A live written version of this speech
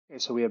Okay,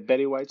 so we have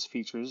Betty White's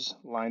features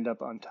lined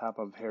up on top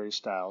of Harry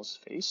Styles'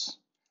 face,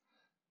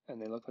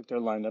 and they look like they're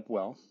lined up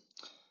well.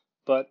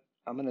 But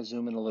I'm going to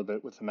zoom in a little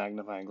bit with the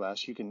magnifying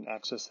glass. You can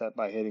access that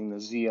by hitting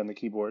the Z on the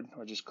keyboard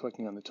or just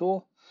clicking on the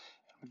tool.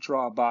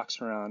 Draw a box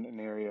around an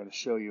area to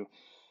show you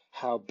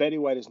how Betty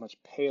White is much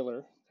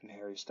paler than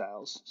Harry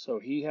Styles. So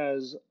he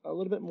has a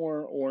little bit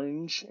more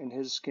orange in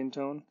his skin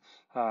tone.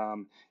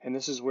 And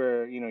this is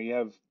where, you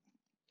have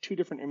two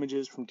different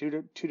images from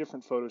two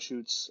different photo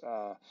shoots,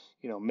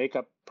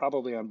 makeup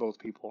probably on both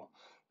people.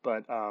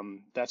 But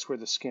that's where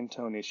the skin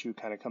tone issue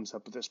kind of comes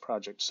up with this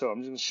project. So I'm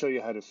just going to show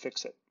you how to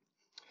fix it.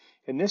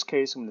 In this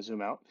case, I'm going to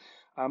zoom out.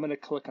 I'm going to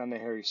click on the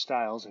Harry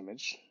Styles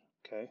image.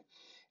 Okay.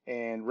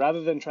 And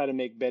rather than try to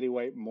make Betty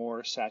White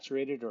more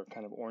saturated or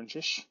kind of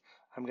orangish,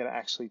 I'm going to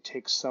actually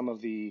take some of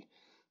the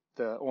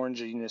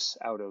oranginess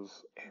out of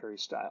Harry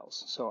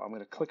Styles. So I'm going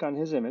to click on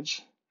his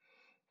image,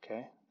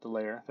 okay, the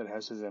layer that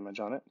has his image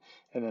on it,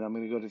 and then I'm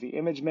going to go to the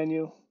image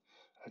menu,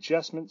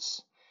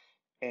 adjustments,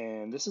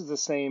 and this is the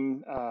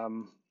same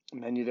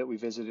menu that we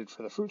visited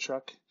for the fruit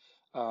truck.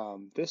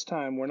 This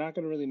time we're not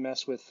going to really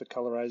mess with the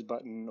colorize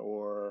button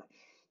or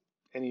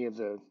any of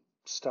the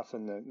stuff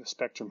in the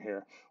spectrum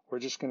here. We're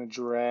just going to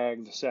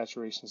drag the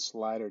saturation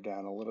slider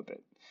down a little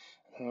bit.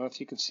 I don't know if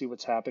you can see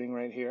what's happening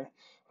right here.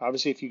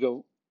 Obviously, if you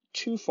go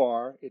too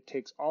far, it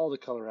takes all the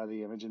color out of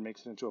the image and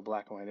makes it into a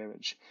black and white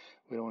image.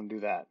 We don't want to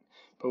do that.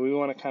 But we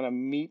want to kind of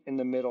meet in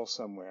the middle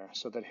somewhere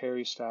so that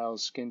Harry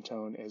Styles' skin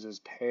tone is as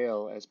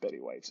pale as Betty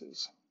White's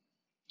is.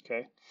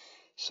 Okay?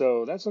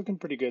 So that's looking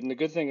pretty good. And the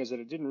good thing is that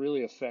it didn't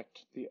really affect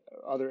the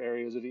other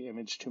areas of the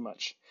image too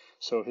much.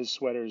 So his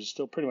sweater is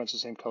still pretty much the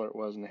same color it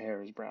was and the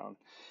hair is brown.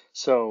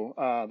 So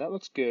that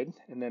looks good.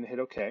 And then hit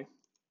OK.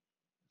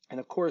 And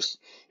of course,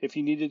 if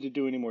you needed to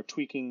do any more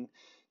tweaking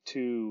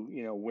to,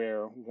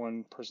 where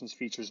one person's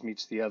features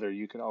meets the other,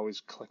 you can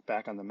always click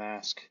back on the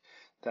mask,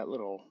 that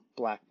little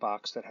black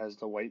box that has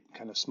the white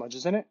kind of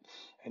smudges in it,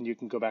 and you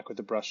can go back with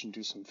the brush and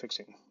do some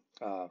fixing.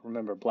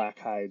 Remember, black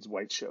hides,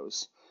 white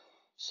shows.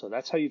 So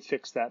that's how you'd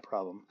fix that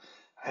problem.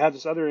 I had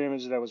this other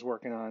image that I was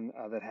working on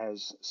that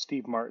has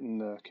Steve Martin,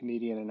 the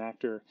comedian and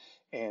actor,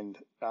 and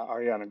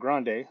Ariana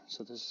Grande.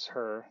 So this is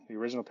her, the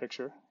original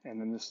picture,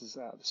 and then this is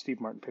the Steve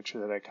Martin picture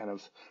that I kind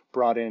of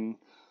brought in,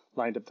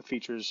 lined up the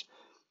features.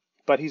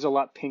 But he's a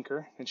lot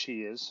pinker than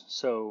she is.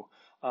 So,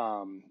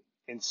 and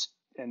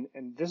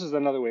this is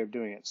another way of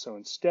doing it. So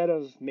instead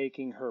of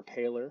making her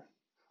paler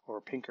or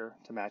pinker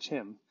to match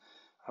him,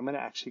 I'm going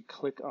to actually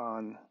click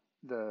on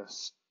the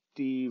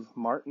Steve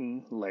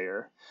Martin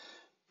layer,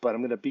 but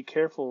I'm going to be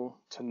careful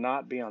to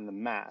not be on the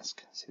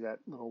mask. See that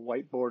little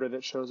white border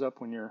that shows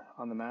up when you're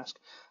on the mask?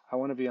 I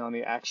want to be on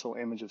the actual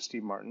image of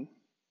Steve Martin.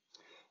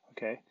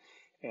 Okay,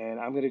 and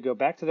I'm going to go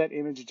back to that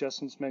image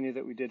adjustments menu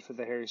that we did for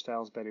the Harry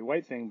Styles Betty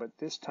White thing, but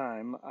this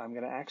time I'm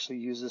going to actually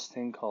use this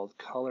thing called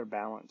color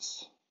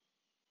balance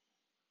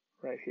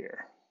right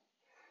here.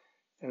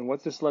 And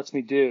what this lets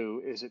me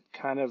do is it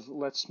kind of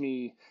lets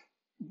me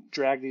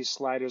drag these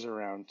sliders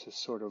around to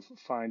sort of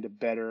find a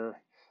better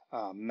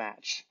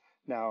match.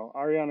 Now,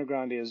 Ariana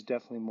Grande is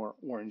definitely more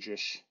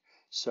orangish,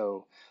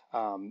 so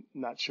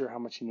not sure how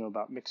much you know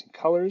about mixing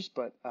colors,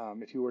 but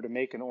if you were to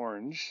make an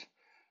orange,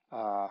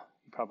 you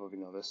probably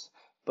know this,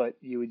 but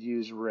you would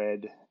use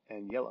red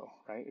and yellow,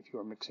 right, if you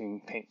were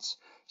mixing paints.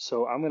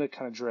 So I'm going to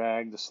kind of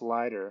drag the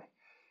slider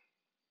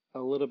a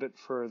little bit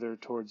further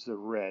towards the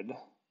red,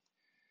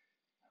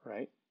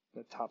 right,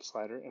 the top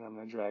slider, and I'm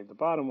going to drag the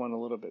bottom one a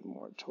little bit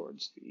more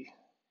towards the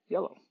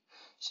yellow.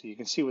 So you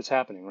can see what's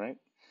happening, right?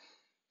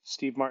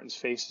 Steve Martin's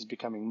face is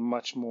becoming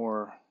much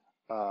more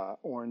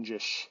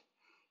orangish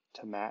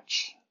to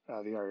match the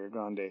Ariana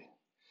Grande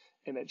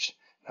image.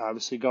 Now,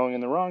 obviously, going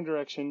in the wrong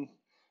direction,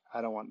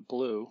 I don't want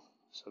blue,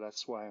 so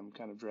that's why I'm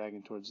kind of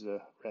dragging towards the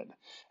red.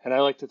 And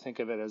I like to think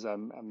of it as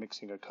I'm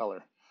mixing a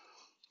color.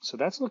 So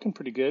that's looking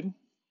pretty good,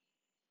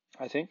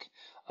 I think.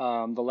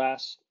 The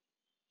last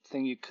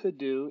thing you could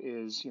do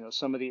is,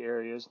 some of the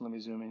areas, let me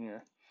zoom in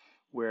here,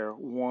 where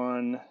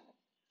one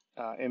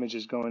image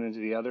is going into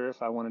the other.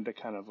 If I wanted to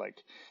kind of like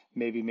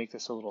maybe make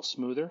this a little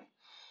smoother,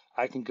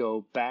 I can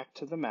go back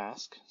to the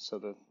mask, so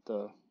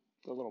the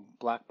little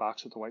black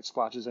box with the white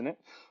splotches in it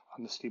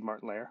on the Steve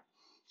Martin layer,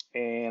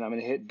 and I'm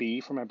going to hit B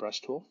for my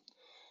brush tool.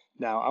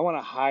 Now I want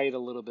to hide a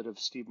little bit of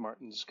Steve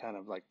Martin's kind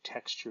of like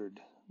textured,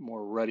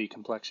 more ruddy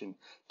complexion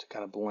to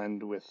kind of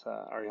blend with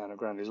Ariana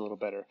Grande's a little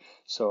better.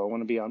 So I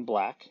want to be on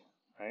black,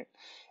 right?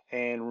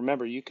 And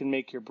remember, you can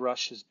make your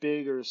brush as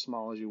big or as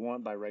small as you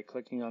want by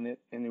right-clicking on it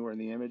anywhere in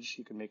the image.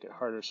 You can make it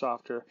harder,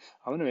 softer.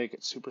 I'm going to make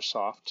it super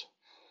soft,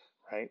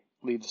 right?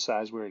 Leave the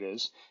size where it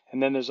is.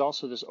 And then there's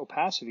also this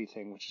opacity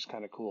thing, which is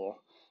kind of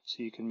cool.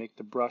 So you can make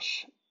the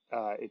brush,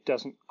 it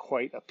doesn't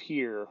quite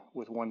appear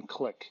with one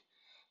click.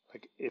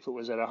 Like if it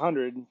was at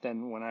 100,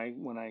 then when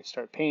I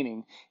start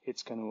painting,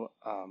 it's going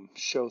to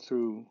show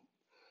through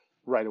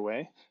right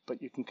away.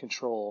 But you can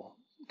control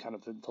kind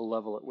of the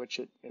level at which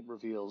it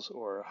reveals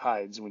or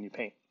hides when you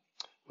paint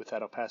with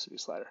that opacity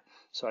slider.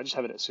 So I just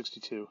have it at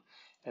 62,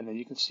 and then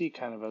you can see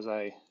kind of as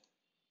I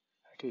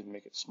could even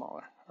make it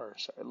smaller, or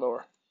sorry,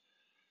 lower.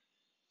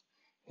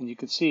 And you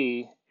can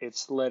see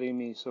it's letting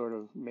me sort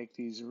of make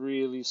these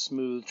really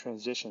smooth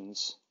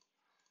transitions.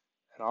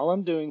 And all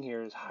I'm doing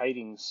here is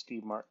hiding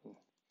Steve Martin,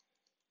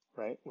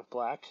 right, with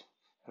black,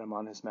 and I'm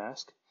on his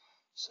mask.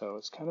 So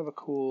it's kind of a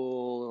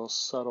cool little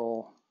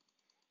subtle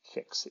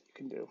fix that you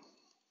can do.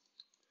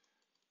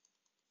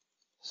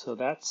 So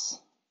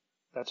that's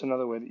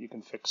another way that you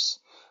can fix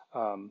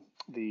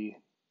the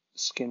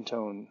skin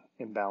tone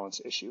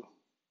imbalance issue.